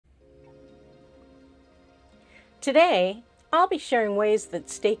Today, I'll be sharing ways that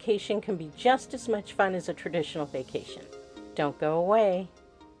staycation can be just as much fun as a traditional vacation. Don't go away.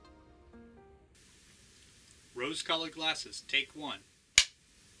 Rose-colored glasses, take one.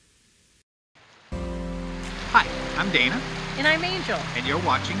 Hi, I'm Dana. And I'm Angel. And you're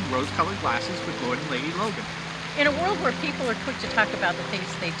watching Rose-Colored Glasses with Lord and Lady Logan. In a world where people are quick to talk about the things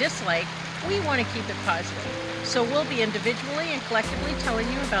they dislike, we want to keep it positive. So we'll be individually and collectively telling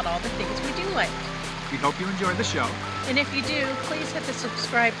you about all the things we do like. We hope you enjoy the show. And if you do, please hit the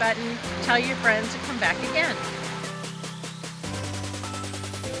subscribe button, tell your friends, and come back again.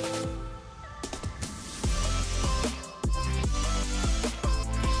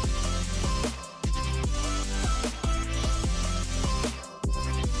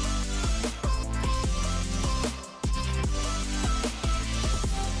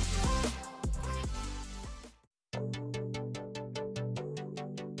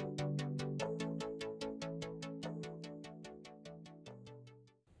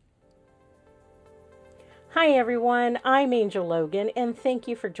 Hi everyone, I'm Angel Logan, and thank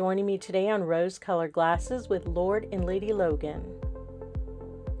you for joining me today on Rose-Colored Glasses with Lord and Lady Logan.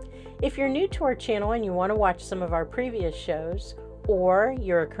 If you're new to our channel and you want to watch some of our previous shows, or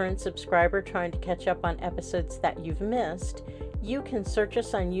you're a current subscriber trying to catch up on episodes that you've missed, you can search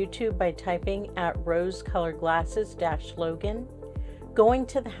us on YouTube by typing at Rose-Colored Glasses-Logan, going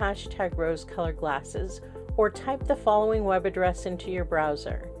to the hashtag Rose-Colored Glasses, or type the following web address into your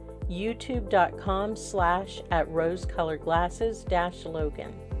browser: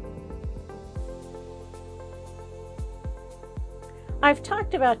 youtube.com/@rosecoloredglasses-logan. I've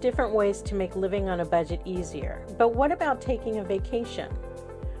talked about different ways to make living on a budget easier, but what about taking a vacation?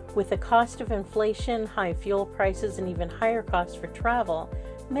 With the cost of inflation, high fuel prices, and even higher costs for travel,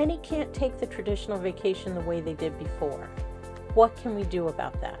 many can't take the traditional vacation the way they did before. What can we do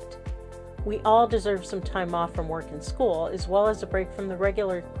about that? We all deserve some time off from work and school, as well as a break from the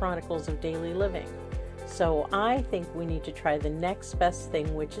regular chronicles of daily living. So I think we need to try the next best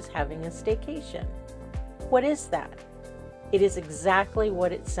thing, which is having a staycation. What is that? It is exactly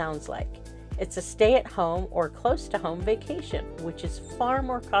what it sounds like. It's a stay-at-home or close-to-home vacation, which is far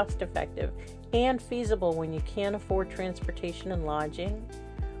more cost-effective and feasible when you can't afford transportation and lodging,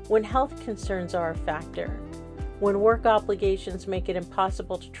 when health concerns are a factor, when work obligations make it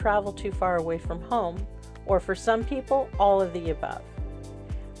impossible to travel too far away from home, or for some people, all of the above.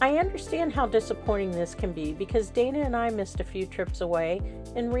 I understand how disappointing this can be because Dana and I missed a few trips away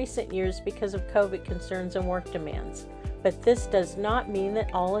in recent years because of COVID concerns and work demands, but this does not mean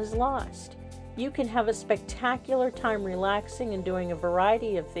that all is lost. You can have a spectacular time relaxing and doing a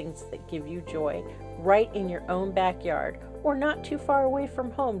variety of things that give you joy right in your own backyard or not too far away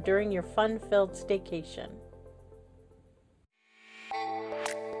from home during your fun-filled staycation.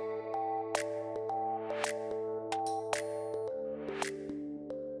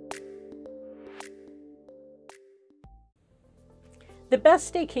 The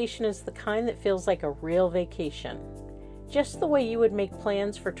best staycation is the kind that feels like a real vacation. Just the way you would make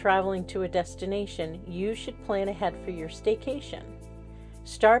plans for traveling to a destination, you should plan ahead for your staycation.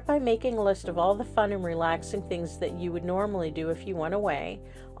 Start by making a list of all the fun and relaxing things that you would normally do if you went away,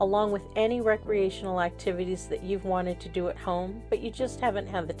 along with any recreational activities that you've wanted to do at home, but you just haven't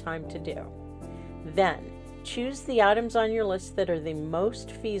had the time to do. Then, choose the items on your list that are the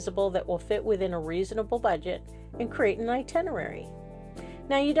most feasible that will fit within a reasonable budget and create an itinerary.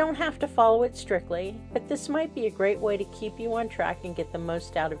 Now, you don't have to follow it strictly, but this might be a great way to keep you on track and get the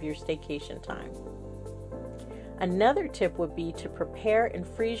most out of your staycation time. Another tip would be to prepare and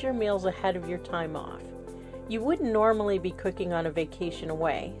freeze your meals ahead of your time off. You wouldn't normally be cooking on a vacation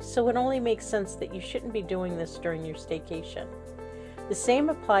away, so it only makes sense that you shouldn't be doing this during your staycation. The same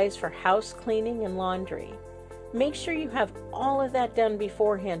applies for house cleaning and laundry. Make sure you have all of that done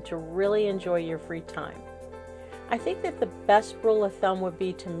beforehand to really enjoy your free time. I think that the best rule of thumb would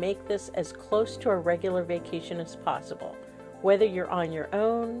be to make this as close to a regular vacation as possible, whether you're on your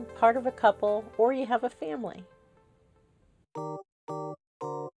own, part of a couple, or you have a family.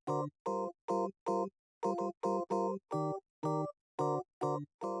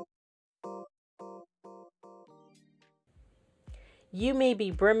 You may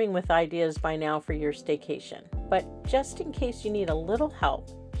be brimming with ideas by now for your staycation, but just in case you need a little help,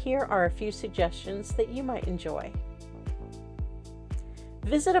 here are a few suggestions that you might enjoy.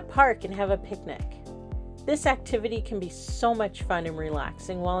 Visit a park and have a picnic. This activity can be so much fun and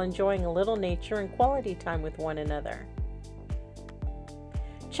relaxing while enjoying a little nature and quality time with one another.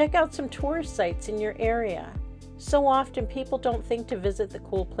 Check out some tourist sites in your area. So often people don't think to visit the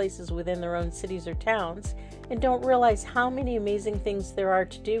cool places within their own cities or towns and don't realize how many amazing things there are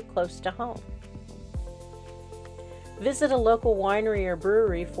to do close to home. Visit a local winery or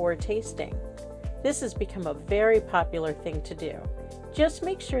brewery for a tasting. This has become a very popular thing to do. Just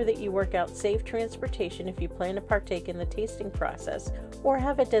make sure that you work out safe transportation if you plan to partake in the tasting process or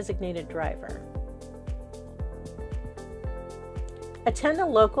have a designated driver. Attend a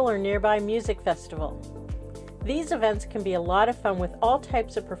local or nearby music festival. These events can be a lot of fun with all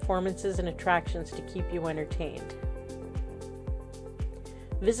types of performances and attractions to keep you entertained.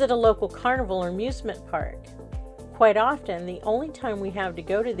 Visit a local carnival or amusement park. Quite often, the only time we have to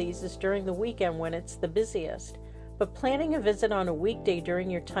go to these is during the weekend when it's the busiest, but planning a visit on a weekday during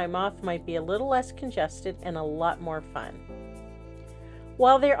your time off might be a little less congested and a lot more fun.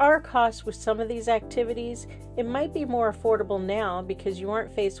 While there are costs with some of these activities, it might be more affordable now because you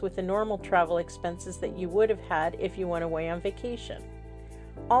aren't faced with the normal travel expenses that you would have had if you went away on vacation.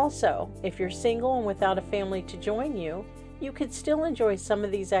 Also, if you're single and without a family to join you, you could still enjoy some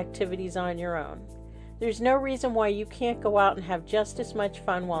of these activities on your own. There's no reason why you can't go out and have just as much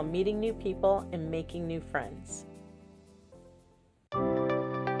fun while meeting new people and making new friends.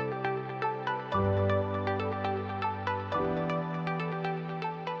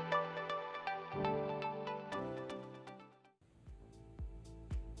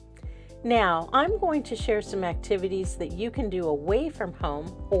 Now, I'm going to share some activities that you can do away from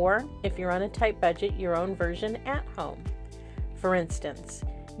home, or if you're on a tight budget, your own version at home. For instance,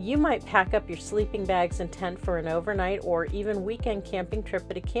 you might pack up your sleeping bags and tent for an overnight or even weekend camping trip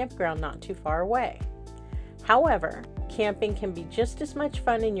at a campground not too far away. However, camping can be just as much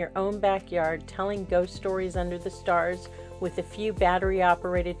fun in your own backyard, telling ghost stories under the stars with a few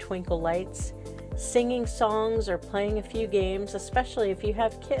battery-operated twinkle lights, singing songs, or playing a few games, especially if you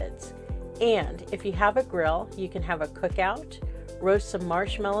have kids. And if you have a grill, you can have a cookout, roast some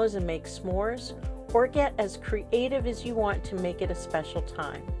marshmallows and make s'mores, or get as creative as you want to make it a special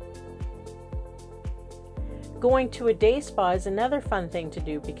time. Going to a day spa is another fun thing to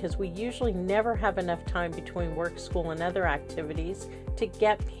do because we usually never have enough time between work, school, and other activities to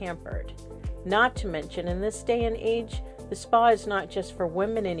get pampered. Not to mention, in this day and age, the spa is not just for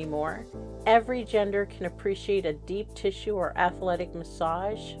women anymore. Every gender can appreciate a deep tissue or athletic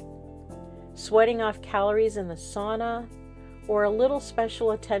massage, sweating off calories in the sauna, or a little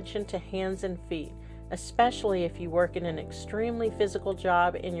special attention to hands and feet, especially if you work in an extremely physical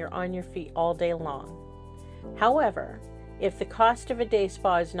job and you're on your feet all day long. However, if the cost of a day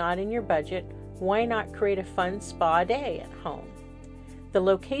spa is not in your budget, why not create a fun spa day at home? The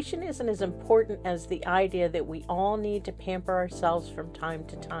location isn't as important as the idea that we all need to pamper ourselves from time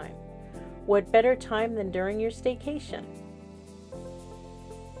to time. What better time than during your staycation?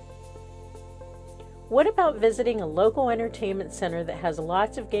 What about visiting a local entertainment center that has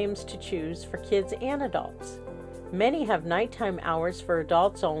lots of games to choose for kids and adults? Many have nighttime hours for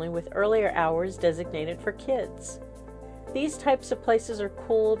adults only, with earlier hours designated for kids. These types of places are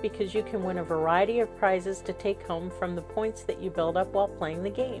cool because you can win a variety of prizes to take home from the points that you build up while playing the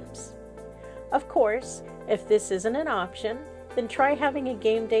games. Of course, if this isn't an option, then try having a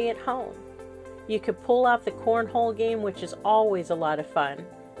game day at home. You could pull out the cornhole game, which is always a lot of fun,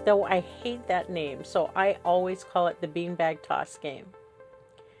 though I hate that name, so I always call it the beanbag toss game.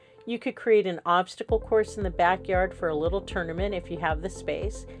 You could create an obstacle course in the backyard for a little tournament if you have the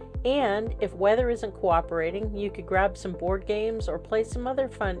space, and if weather isn't cooperating, you could grab some board games or play some other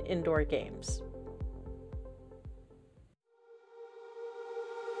fun indoor games.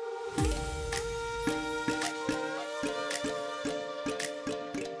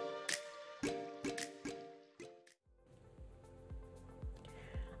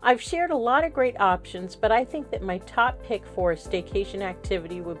 I've shared a lot of great options, but I think that my top pick for a staycation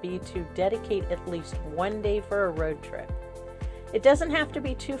activity would be to dedicate at least one day for a road trip. It doesn't have to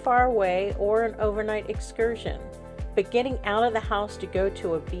be too far away or an overnight excursion, but getting out of the house to go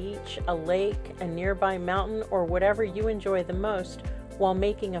to a beach, a lake, a nearby mountain, or whatever you enjoy the most, while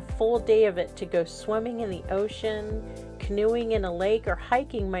making a full day of it to go swimming in the ocean, canoeing in a lake, or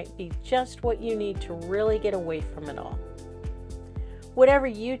hiking might be just what you need to really get away from it all. Whatever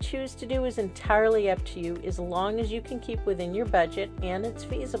you choose to do is entirely up to you, as long as you can keep within your budget and it's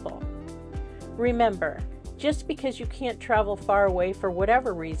feasible. Remember, just because you can't travel far away for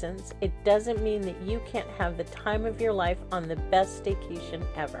whatever reasons, it doesn't mean that you can't have the time of your life on the best staycation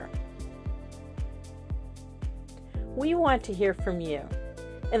ever. We want to hear from you.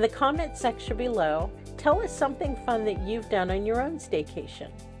 In the comment section below, tell us something fun that you've done on your own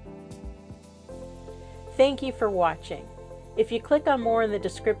staycation. Thank you for watching. If you click on more in the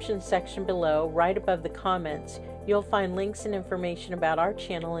description section below, right above the comments, you'll find links and information about our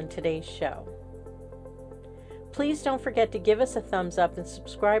channel and today's show. Please don't forget to give us a thumbs up and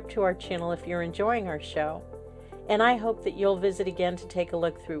subscribe to our channel if you're enjoying our show. and I hope that you'll visit again to take a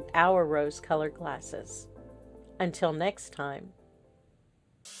look through our rose-colored glasses. Until next time.